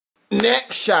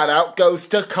Next shout out goes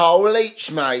to Cole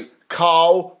Leech, mate.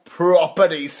 Cole, proper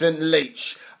decent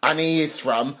Leech. And he is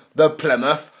from the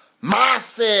Plymouth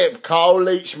Massive. Cole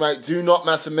Leech, mate. Do not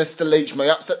mess with Mr. Leech,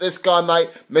 mate. Upset this guy, mate.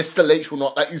 Mr. Leech will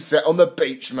not let you sit on the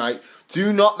beach, mate.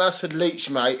 Do not mess with Leech,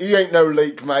 mate. He ain't no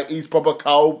leak, mate. He's proper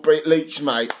Cole Leech,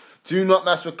 mate. Do not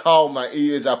mess with Cole, mate.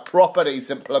 He is a proper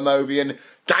decent Plymouthian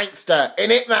gangster. In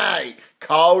it, mate.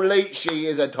 Cole Leech, he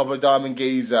is a top of diamond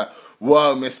geezer.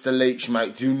 Whoa, Mr. Leech,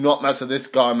 mate. Do not mess with this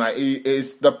guy, mate. He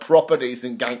is the proper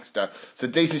decent gangster. So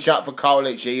decent shout for Cole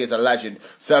Leech. He is a legend.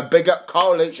 So big up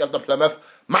Cole Leech of the Plymouth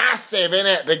Massive,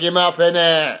 innit? Big him up,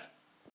 innit?